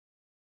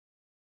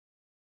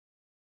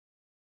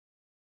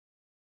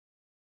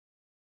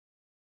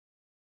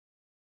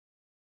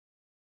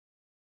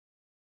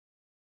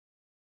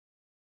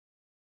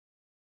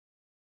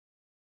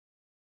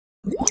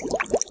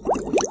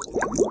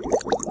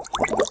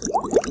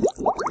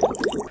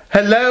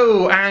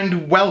Hello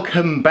and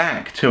welcome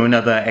back to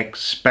another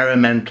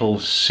experimental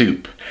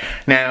soup.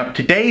 Now,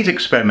 today's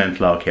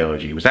experimental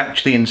archaeology was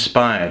actually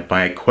inspired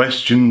by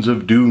Questions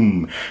of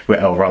Doom,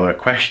 or rather a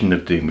question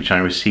of doom, which I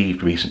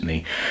received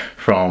recently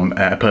from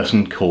a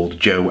person called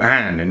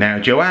Joanne. And now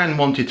Joanne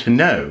wanted to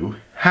know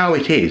how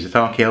it is that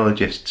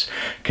archaeologists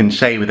can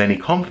say with any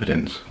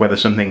confidence whether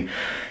something,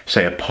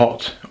 say a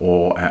pot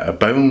or a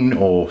bone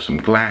or some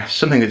glass,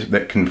 something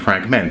that can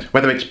fragment,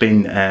 whether it's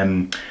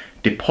been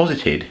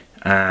deposited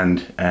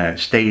and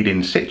stayed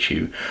in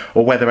situ,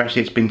 or whether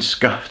actually it's been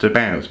scuffed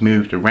about,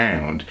 moved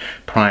around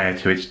prior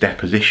to its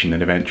deposition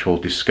and eventual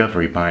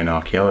discovery by an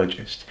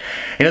archaeologist.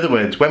 In other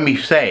words, when we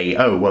say,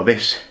 oh well,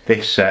 this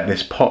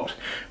pot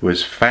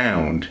was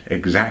found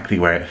exactly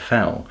where it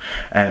fell,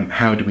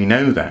 how do we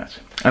know that?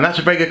 And that's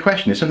a very good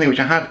question. It's something which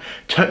I have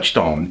touched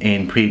on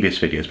in previous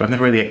videos, but I've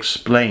never really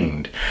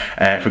explained.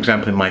 For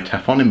example, in my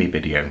taphonomy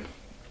video.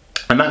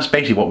 And that's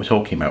basically what we're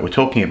talking about. We're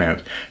talking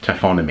about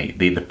taphonomy,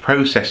 the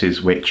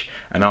processes which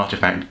an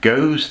artifact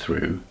goes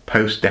through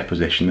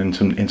post-deposition, and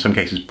in some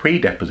cases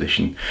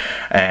pre-deposition,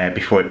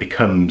 before it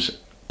becomes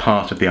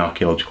part of the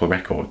archaeological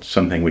record,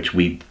 something which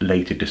we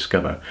later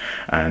discover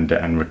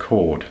and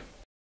record.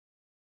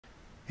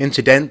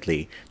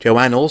 Incidentally,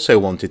 Joanne also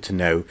wanted to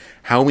know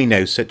how we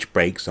know such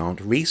breaks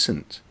aren't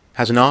recent.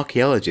 Has an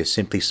archaeologist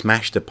simply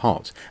smashed a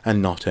pot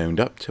and not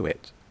owned up to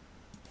it?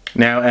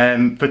 Now,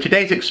 for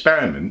today's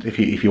experiment, if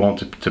you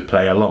want to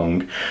play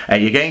along,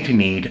 you're going to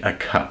need a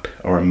cup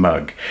or a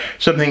mug,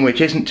 something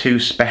which isn't too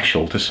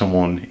special to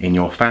someone in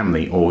your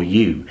family or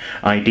you.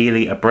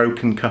 Ideally, a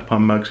broken cup or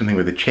mug, something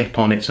with a chip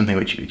on it, something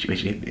which is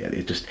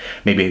just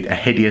maybe a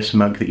hideous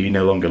mug that you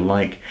no longer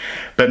like.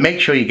 But make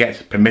sure you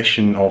get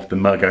permission of the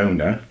mug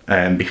owner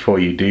before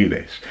you do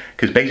this,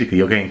 because basically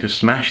you're going to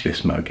smash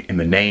this mug in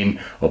the name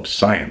of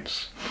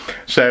science.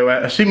 So,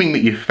 assuming that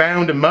you've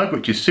found a mug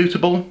which is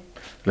suitable,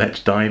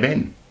 let's dive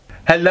in.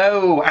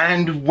 Hello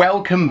and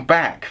welcome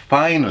back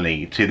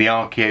finally to the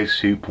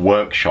ArchaeoSoup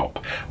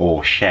workshop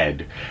or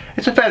shed.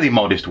 It's a fairly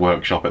modest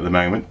workshop at the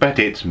moment, but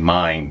it's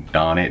mine,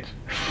 darn it.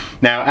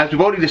 Now, as we've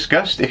already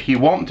discussed, if you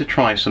want to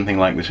try something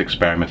like this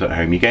experiment at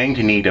home, you're going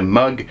to need a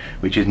mug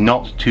which is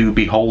not too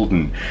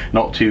beholden,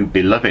 not too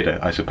beloved,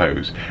 I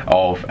suppose,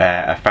 of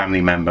a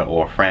family member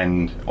or a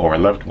friend or a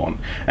loved one.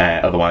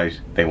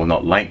 Otherwise, they will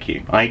not like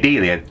you.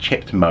 Ideally, a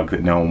chipped mug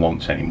that no one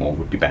wants anymore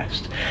would be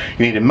best.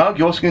 You need a mug.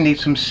 You're also going to need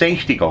some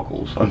safety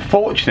goggles.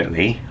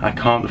 Unfortunately, I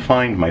can't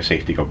find my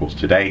safety goggles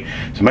today,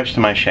 so much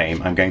to my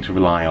shame, I'm going to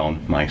rely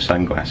on my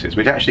sunglasses,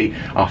 which actually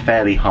are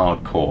fairly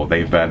hardcore.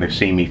 They've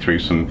seen me through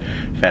some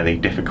fairly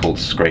difficult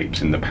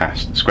scrapes in the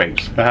past.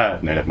 No,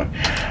 never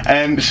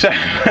mind. So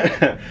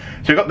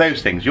we've got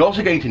those things. You're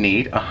also going to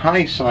need a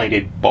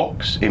high-sided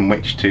box in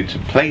which to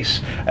place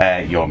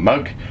your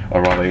mug,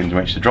 or rather in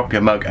which to drop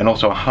your mug, and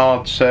also a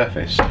hard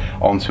surface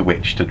onto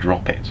which to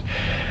drop it.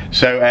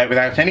 So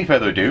without any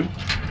further ado,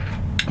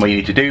 what you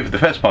need to do for the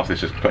first part of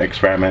this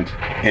experiment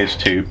is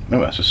to, oh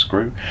that's a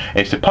screw,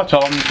 is to put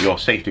on your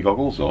safety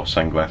goggles or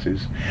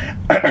sunglasses,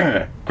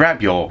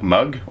 grab your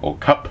mug or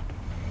cup,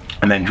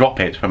 and then drop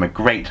it from a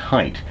great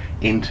height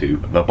into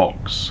the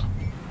box.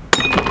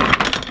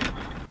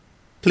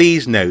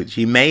 Please note,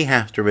 you may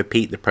have to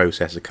repeat the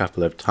process a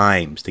couple of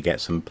times to get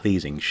some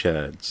pleasing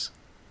sherds.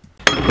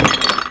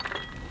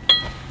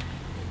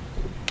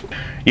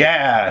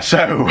 Yeah,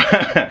 so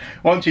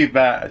once you've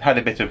had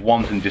a bit of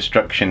wanton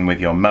destruction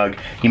with your mug,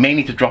 you may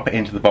need to drop it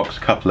into the box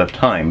a couple of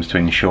times to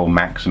ensure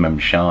maximum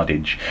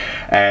shardage.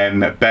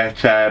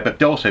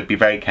 But also be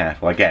very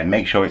careful. Again,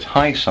 make sure it's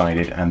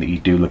high-sided and that you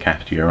do look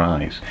after your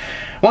eyes.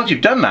 Once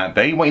you've done that,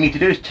 though, what you need to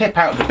do is tip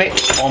out the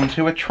bits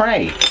onto a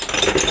tray.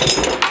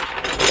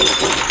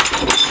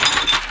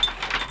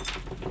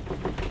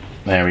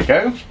 There we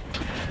go.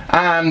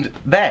 And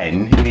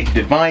then you need to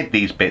divide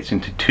these bits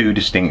into two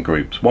distinct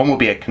groups. One will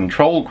be a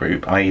control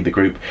group, i.e. the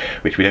group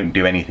which we don't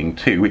do anything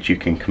to, which you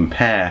can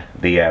compare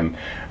the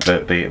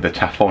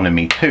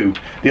taphonomy to.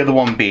 The other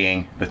one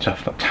being the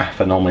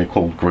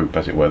taphonomical group,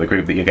 as it were, the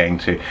group that you're going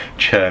to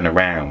churn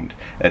around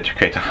to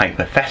create a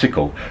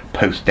hypothetical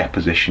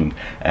post-deposition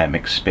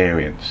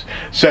experience.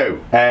 So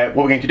what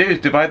we're going to do is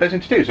divide those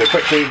into two. So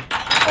quickly,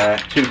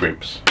 two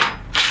groups.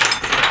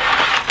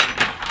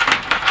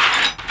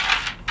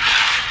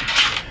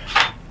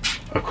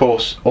 Of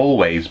course,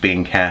 always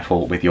being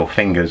careful with your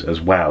fingers as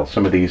well.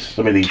 Some of these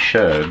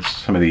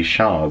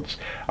shards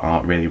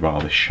are really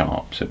rather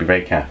sharp, so be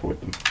very careful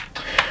with them.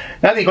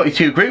 Now that you've got your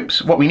two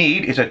groups, what we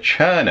need is a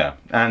churner,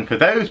 and for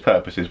those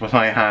purposes, what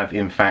I have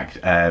in fact,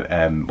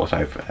 what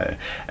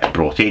I've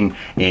brought in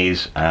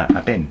is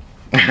a bin.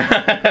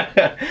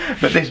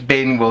 But this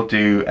bin will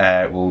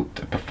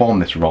perform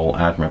this role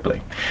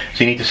admirably.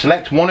 So you need to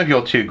select one of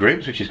your two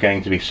groups, which is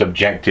going to be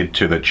subjected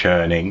to the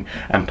churning,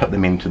 and put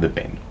them into the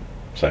bin.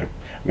 So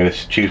I'm going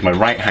to choose my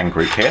right hand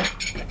group here.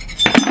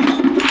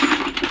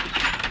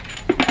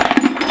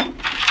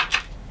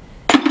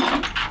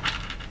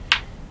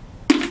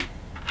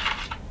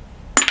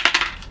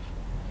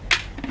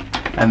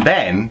 And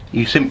then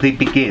you simply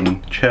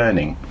begin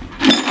churning.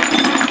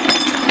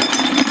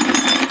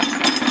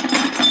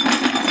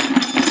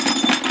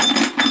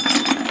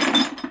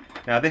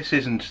 Now this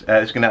isn't,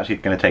 it's actually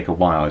going to take a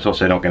while. It's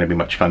also not going to be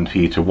much fun for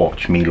you to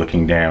watch me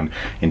looking down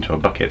into a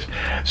bucket.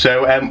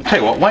 So tell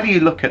you what, why don't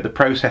you look at the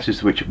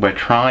processes which we're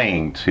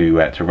trying to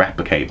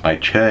replicate by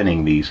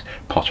churning these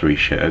pottery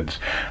sherds,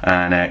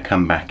 and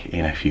come back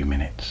in a few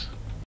minutes.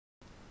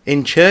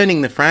 In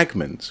churning the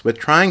fragments, we're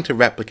trying to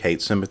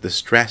replicate some of the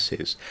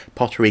stresses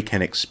pottery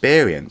can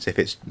experience if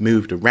it's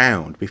moved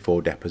around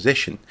before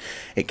deposition.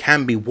 It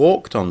can be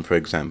walked on, for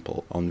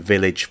example, on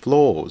village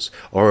floors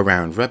or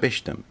around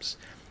rubbish dumps.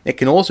 It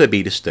can also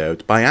be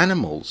disturbed by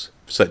animals,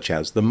 such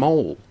as the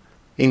mole.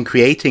 In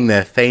creating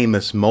their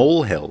famous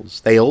mole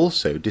hills, they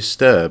also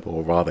disturb,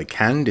 or rather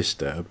can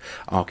disturb,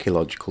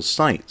 archaeological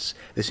sites.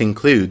 This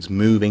includes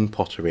moving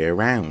pottery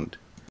around.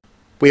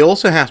 We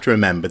also have to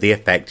remember the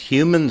effect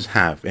humans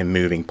have in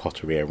moving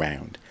pottery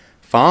around.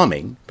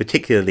 Farming,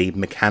 particularly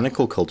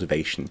mechanical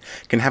cultivation,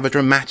 can have a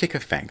dramatic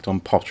effect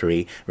on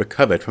pottery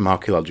recovered from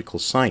archaeological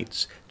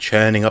sites,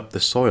 churning up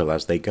the soil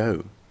as they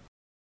go.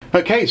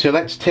 Okay, so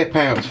let's tip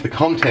out the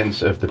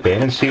contents of the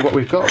bin and see what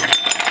we've got.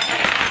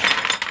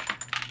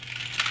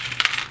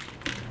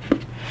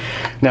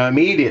 Now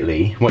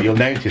immediately what you'll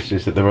notice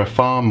is that there are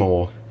far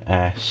more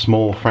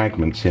small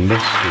fragments in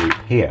this group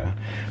here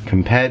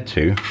compared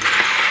to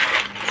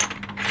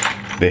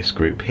this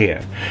group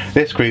here.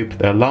 This group,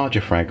 there are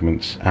larger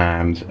fragments,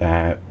 and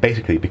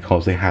basically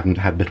because they haven't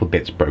had little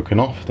bits broken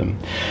off them.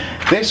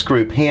 This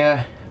group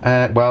here,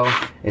 well,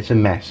 it's a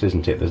mess,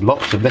 isn't it? There's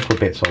lots of little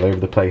bits all over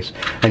the place,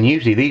 and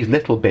usually these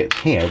little bits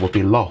here will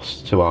be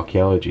lost to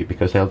archaeology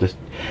because they'll just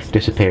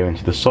disappear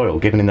into the soil.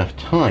 Given enough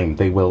time,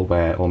 they will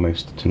wear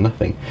almost to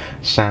nothing,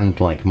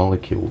 sand-like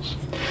molecules.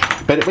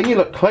 But when you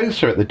look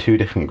closer at the two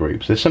different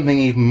groups, there's something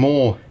even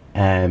more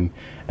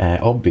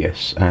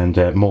obvious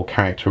and more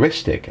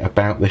characteristic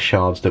about the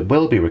shards that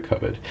will be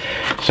recovered.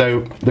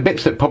 So the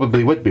bits that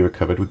probably would be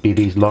recovered would be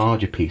these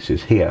larger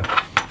pieces here,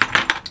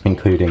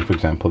 including, for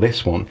example,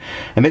 this one.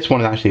 And this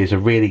one actually is a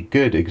really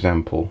good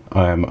example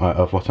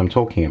of what I'm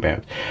talking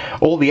about.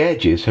 All the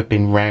edges have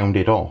been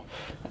rounded off.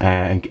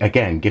 And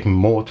again, given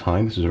more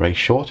time, this is a very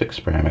short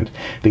experiment,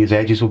 these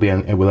edges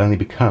will only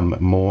become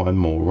more and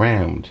more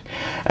round.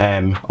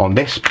 On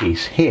this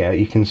piece here,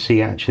 you can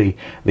see actually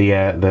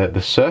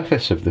the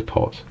surface of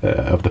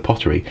the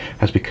pottery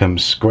has become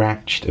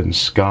scratched and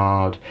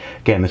scarred.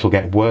 Again, this will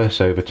get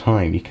worse over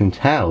time. You can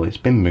tell it's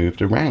been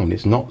moved around.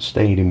 It's not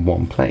stayed in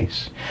one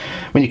place.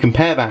 When you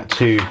compare that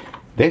to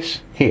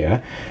this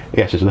here,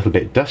 yes, it's a little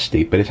bit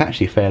dusty, but it's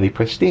actually fairly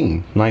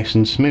pristine, nice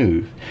and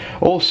smooth.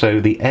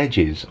 Also, the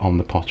edges on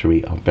the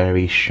pottery are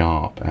very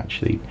sharp,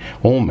 actually,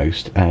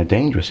 almost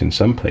dangerous in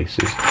some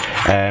places.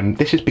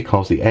 This is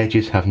because the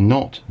edges have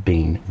not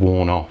been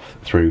worn off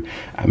through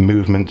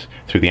movement,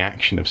 through the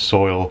action of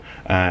soil,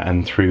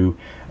 and through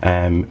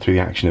the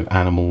action of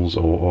animals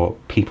or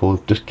people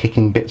just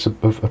kicking bits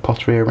of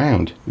pottery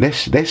around.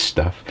 This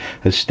stuff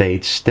has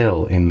stayed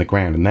still in the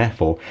ground, and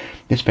therefore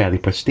it's fairly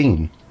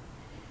pristine.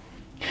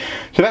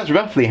 So that's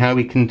roughly how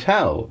we can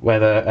tell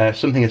whether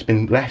something has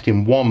been left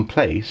in one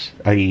place,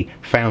 i.e.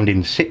 found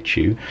in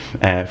situ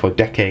for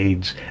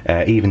decades,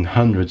 even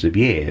hundreds of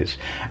years,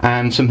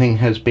 and something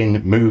has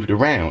been moved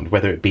around,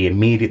 whether it be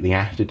immediately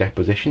after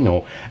deposition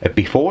or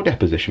before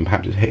deposition.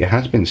 Perhaps it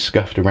has been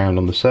scuffed around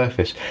on the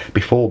surface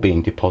before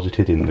being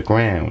deposited in the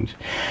ground.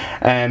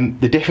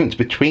 The difference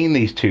between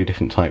these two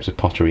different types of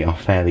pottery are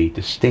fairly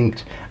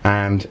distinct,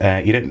 and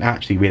you don't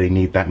actually really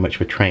need that much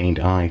of a trained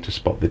eye to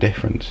spot the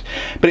difference.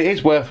 But it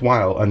is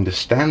worthwhile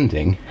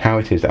understanding how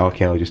it is that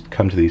archaeologists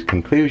come to these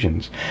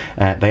conclusions.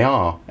 They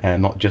are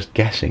not just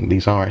guessing,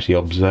 these are actually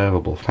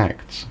observable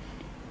facts.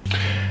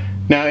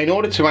 Now, in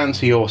order to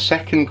answer your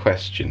second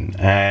question,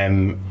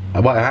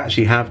 what I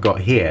actually have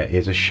got here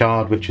is a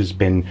shard which has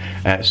been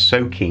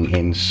soaking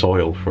in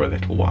soil for a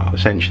little while.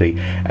 Essentially,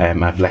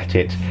 I've let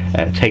it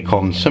take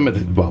on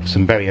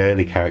some very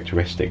early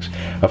characteristics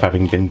of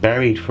having been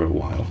buried for a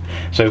while.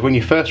 So when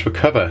you first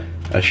recover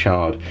a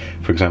shard,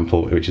 for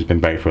example, which has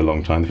been buried for a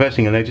long time, the first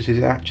thing you'll notice is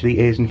it actually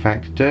is in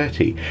fact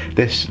dirty.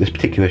 This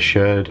particular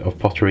sherd of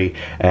pottery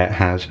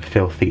has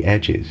filthy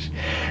edges.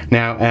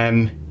 Now,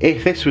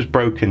 if this was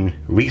broken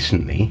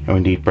recently, or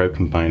indeed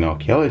broken by an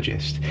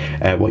archaeologist,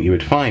 what you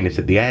would find is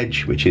that the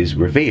edge which is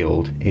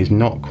revealed is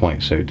not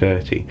quite so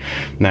dirty.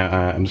 Now,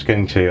 I'm just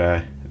going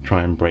to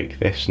try and break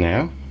this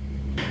now.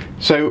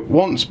 So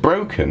once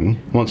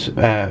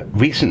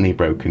recently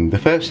broken, the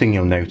first thing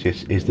you'll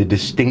notice is the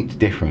distinct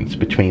difference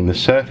between the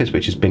surface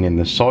which has been in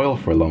the soil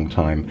for a long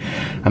time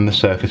and the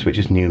surface which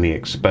is newly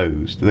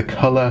exposed. The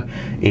colour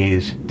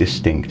is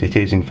distinct, it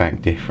is in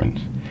fact different.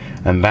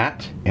 And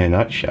that, in a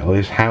nutshell,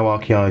 is how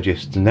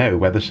archaeologists know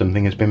whether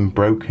something has been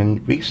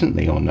broken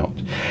recently or not.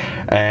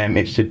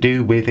 It's to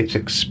do with its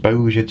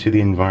exposure to the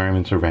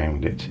environment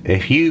around it.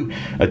 If you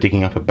are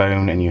digging up a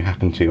bone and you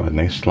happen to, I don't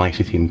know, slice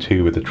it in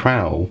two with a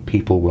trowel,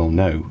 people will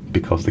know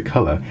because the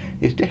colour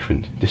is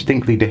different,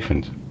 distinctly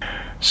different.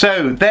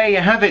 So there you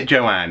have it,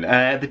 Joanne.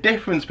 The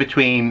difference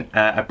between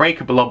a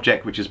breakable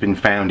object which has been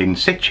found in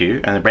situ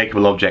and a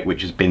breakable object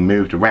which has been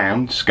moved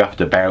around,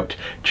 scuffed about,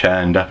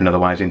 churned up and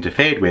otherwise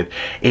interfered with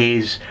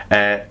is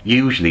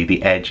usually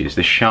the edges,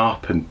 the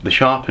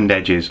sharpened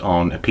edges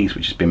on a piece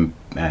which has been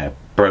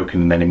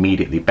broken and then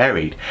immediately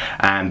buried,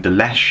 and the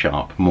less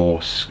sharp, more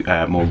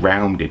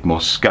rounded,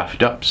 more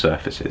scuffed up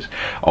surfaces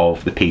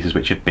of the pieces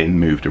which have been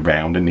moved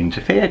around and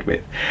interfered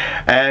with.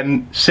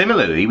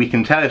 Similarly, we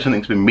can tell if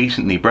something's been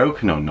recently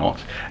broken or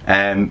not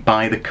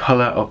by the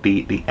colour of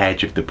the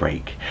edge of the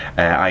break,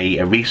 i.e.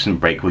 a recent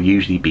break will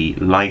usually be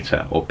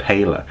lighter or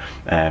paler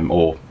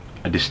or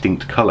a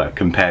distinct colour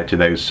compared to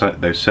those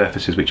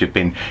surfaces which have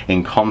been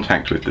in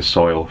contact with the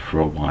soil for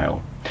a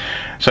while.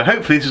 So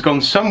hopefully this has gone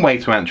some way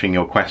to answering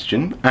your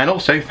question, and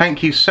also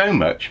thank you so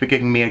much for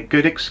giving me a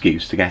good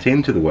excuse to get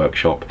into the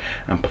workshop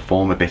and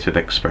perform a bit of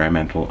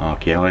experimental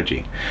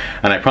archaeology.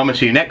 And I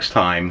promise you next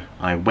time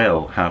I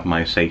will have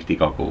my safety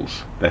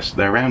goggles.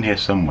 They're around here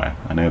somewhere,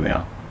 I know they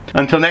are.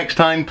 Until next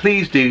time,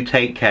 please do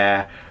take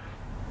care.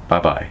 Bye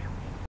bye.